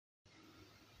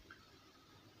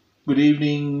Good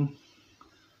evening,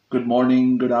 good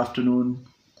morning, good afternoon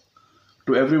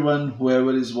to everyone,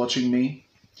 whoever is watching me.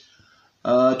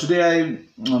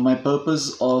 My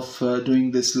purpose of doing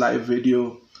this live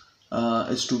video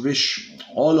is to wish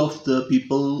all of the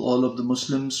people, all of the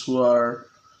Muslims who are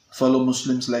fellow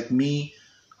Muslims like me,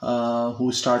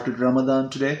 who started Ramadan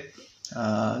today.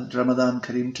 Ramadan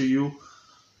Kareem to you.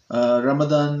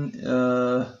 Ramadan,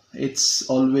 it's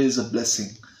always a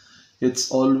blessing. It's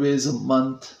always a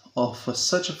month of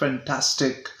such a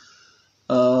fantastic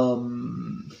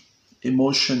um,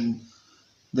 emotion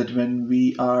that when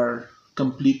we are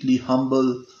completely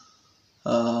humble,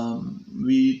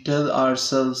 we tell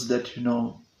ourselves that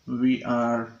we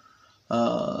are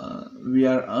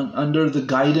under the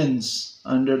guidance,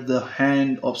 under the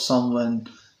hand of someone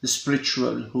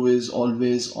spiritual who is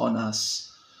always on us.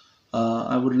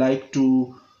 I would like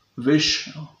to wish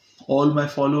all my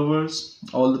followers,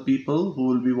 all the people who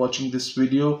will be watching this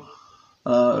video,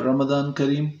 Ramadan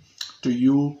Kareem to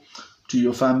you, to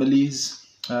your families.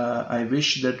 I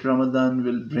wish that Ramadan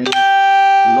will bring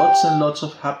lots and lots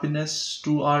of happiness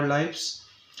to our lives.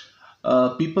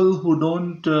 People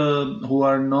who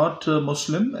are not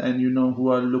Muslim, and who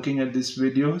are looking at these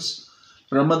videos,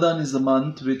 Ramadan is the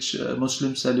month which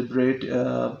Muslims celebrate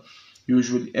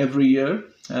usually every year.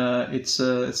 It's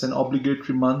an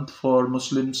obligatory month for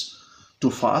Muslims to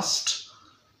fast.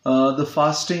 The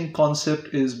fasting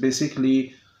concept is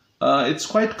basically it's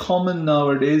quite common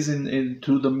nowadays in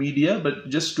through the media, but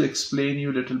just to explain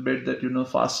you a little bit that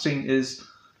fasting is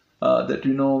that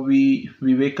we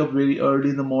wake up very early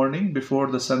in the morning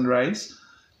before the sunrise.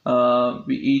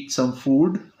 We eat some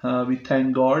food. We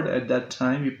thank God at that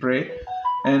time. We pray,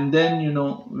 and then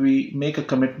we make a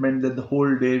commitment that the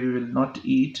whole day we will not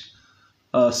eat,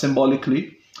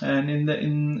 symbolically. And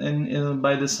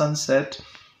by the sunset,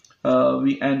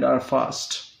 we end our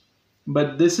fast.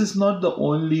 But this is not the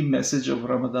only message of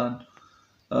Ramadan.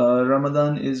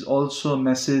 Ramadan is also a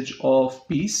message of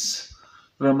peace.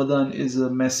 Ramadan is a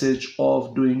message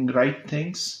of doing right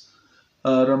things.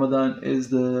 Ramadan is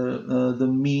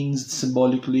the means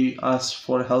symbolically us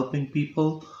for helping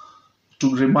people,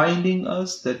 to reminding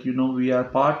us that we are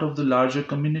part of the larger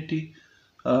community.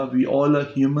 We all are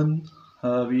human.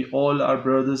 We all are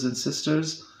brothers and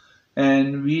sisters,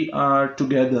 and we are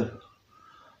together.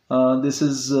 This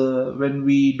is when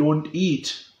we don't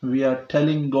eat, we are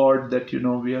telling God that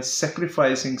we are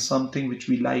sacrificing something which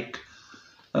we like.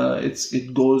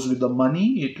 It goes with the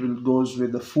money, it will goes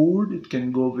with the food, it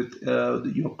can go with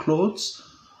your clothes.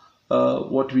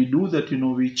 What we do that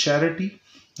we charity.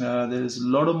 There is a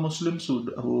lot of Muslims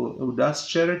who does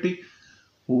charity,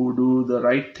 who do the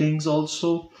right things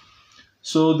also.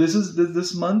 So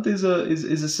this month is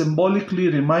a symbolically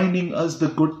reminding us the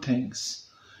good things,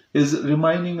 is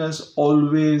reminding us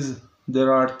always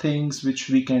there are things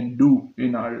which we can do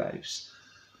in our lives.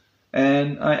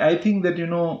 And I think that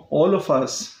all of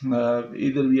us,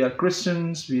 either we are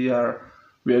Christians, we are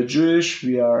Jewish,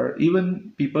 we are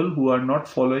even people who are not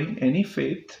following any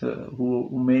faith, who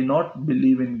may not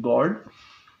believe in God.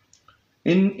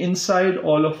 Inside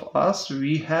all of us,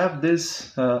 we have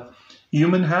this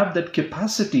human have that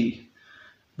capacity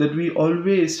that we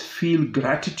always feel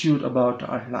gratitude about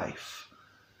our life.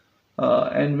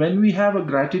 And when we have a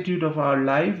gratitude of our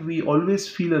life, we always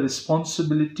feel a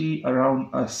responsibility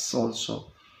around us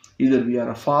also. Either we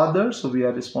are a father, so we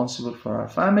are responsible for our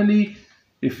family.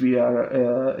 If we are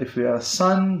a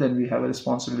son, then we have a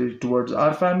responsibility towards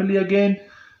our family again.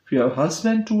 If you are a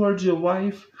husband, towards your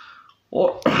wife,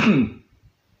 or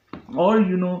or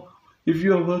if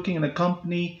you are working in a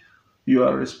company, you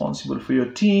are responsible for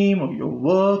your team or your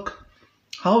work.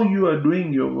 How you are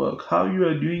doing your work, how you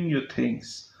are doing your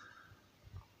things,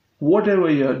 whatever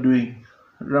you are doing.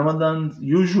 Ramadan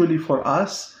usually for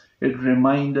us, it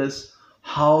reminds us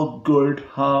how good,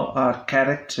 how our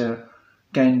character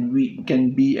can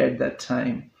be at that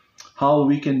time, how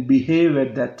we can behave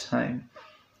at that time.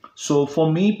 So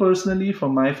for me personally, for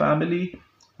my family,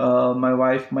 my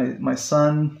wife, my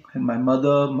son, and my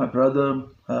mother, my brother,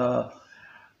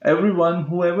 everyone,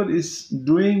 whoever is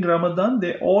doing Ramadan,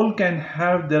 they all can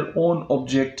have their own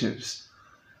objectives.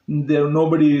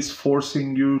 Nobody is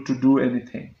forcing you to do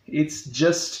anything. It's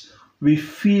just we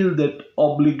feel that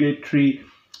obligatory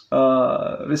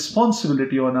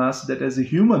responsibility on us, that as a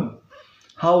human,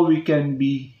 how we can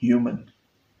be human,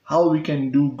 how we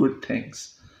can do good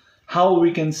things, how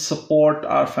we can support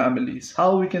our families,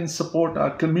 how we can support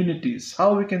our communities,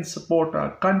 how we can support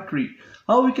our country,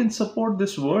 how we can support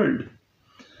this world.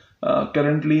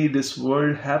 Currently, this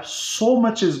world has so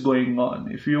much is going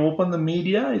on. If you open the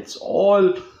media, it's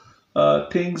all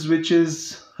things which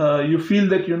is you feel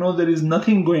that, there is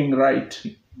nothing going right.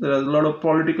 There are a lot of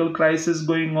political crisis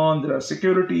going on. There are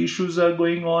security issues are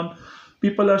going on.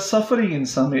 People are suffering in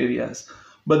some areas,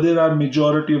 but there are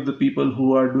majority of the people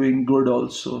who are doing good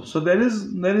also. So there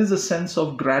is a sense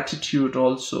of gratitude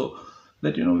also,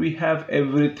 that we have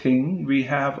everything. We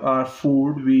have our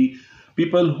food. We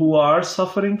people who are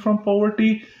suffering from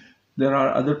poverty, there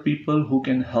are other people who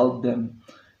can help them.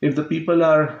 If the people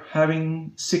are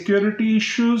having security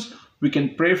issues, we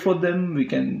can pray for them. We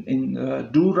can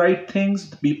do right things.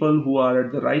 The people who are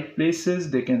at the right places,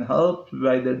 they can help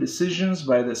by their decisions,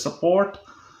 by their support.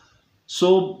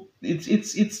 So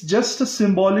it's just a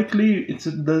symbolically,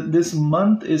 this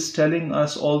month is telling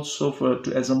us also,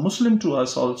 as a Muslim, to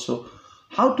us also,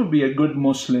 how to be a good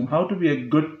Muslim, how to be a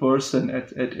good person.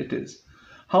 It is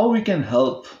how we can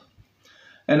help.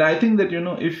 And I think that,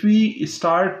 if we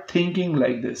start thinking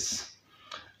like this,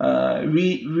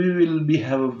 we will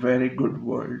have a very good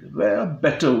world, a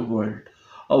better world,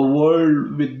 a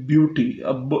world with beauty,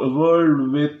 a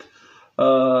world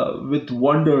with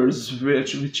wonders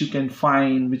which you can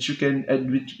find, which you can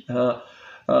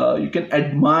you can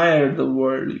admire the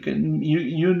world.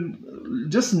 You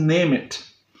just name it.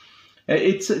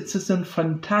 It's a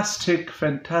fantastic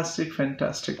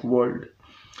world.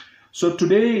 So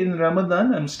today in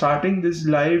Ramadan, I'm starting these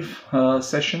live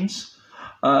sessions.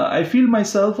 I feel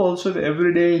myself also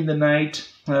every day in the night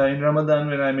in Ramadan,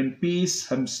 when I'm in peace.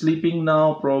 I'm sleeping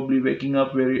now, probably waking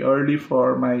up very early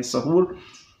for my sahur.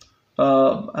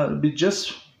 I'll be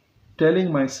just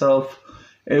telling myself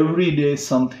every day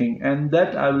something, and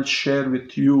that I will share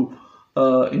with you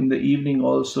in the evening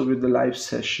also with the live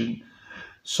session.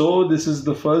 So this is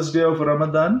the first day of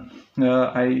Ramadan.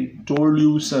 I told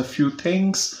you a few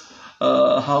things,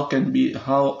 how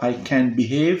I can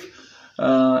behave,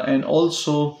 and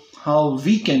also how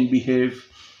we can behave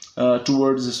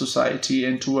towards the society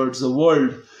and towards the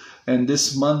world. And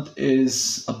this month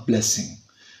is a blessing.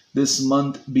 This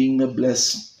month being a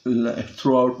blessing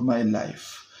throughout my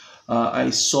life. I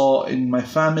saw in my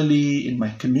family, in my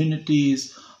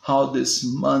communities, how this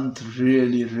month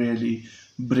really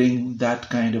bring that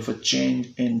kind of a change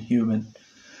in human.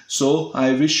 So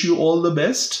I wish you all the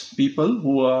best, people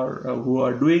who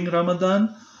are doing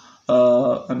Ramadan.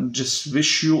 And just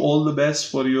wish you all the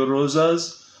best for your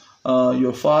rozas,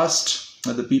 your fast.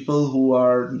 The people who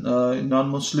are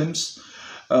non-Muslims,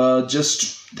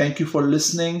 just thank you for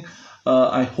listening.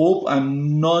 I hope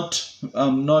I'm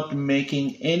not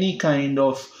making any kind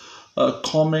of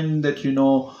comment that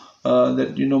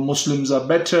Muslims are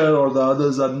better or the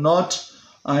others are not.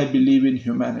 I believe in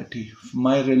humanity.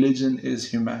 My religion is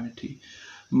humanity.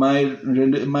 My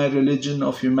religion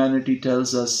of humanity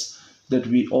tells us that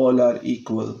we all are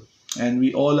equal, and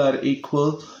we all are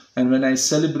equal. And when I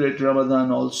celebrate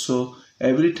Ramadan also,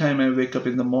 every time I wake up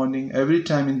in the morning, every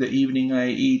time in the evening I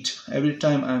eat, every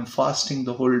time I'm fasting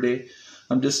the whole day,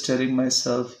 I'm just telling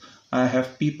myself, I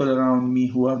have people around me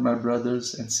who are my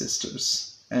brothers and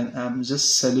sisters, and I'm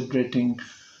just celebrating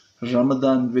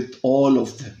Ramadan with all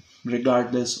of them,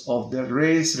 regardless of their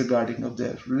race, regarding of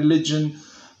their religion,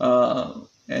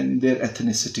 and their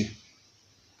ethnicity.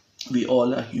 We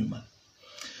all are human.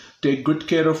 Take good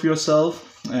care of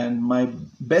yourself, and my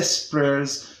best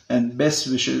prayers and best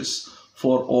wishes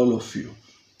for all of you.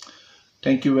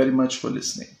 Thank you very much for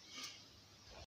listening.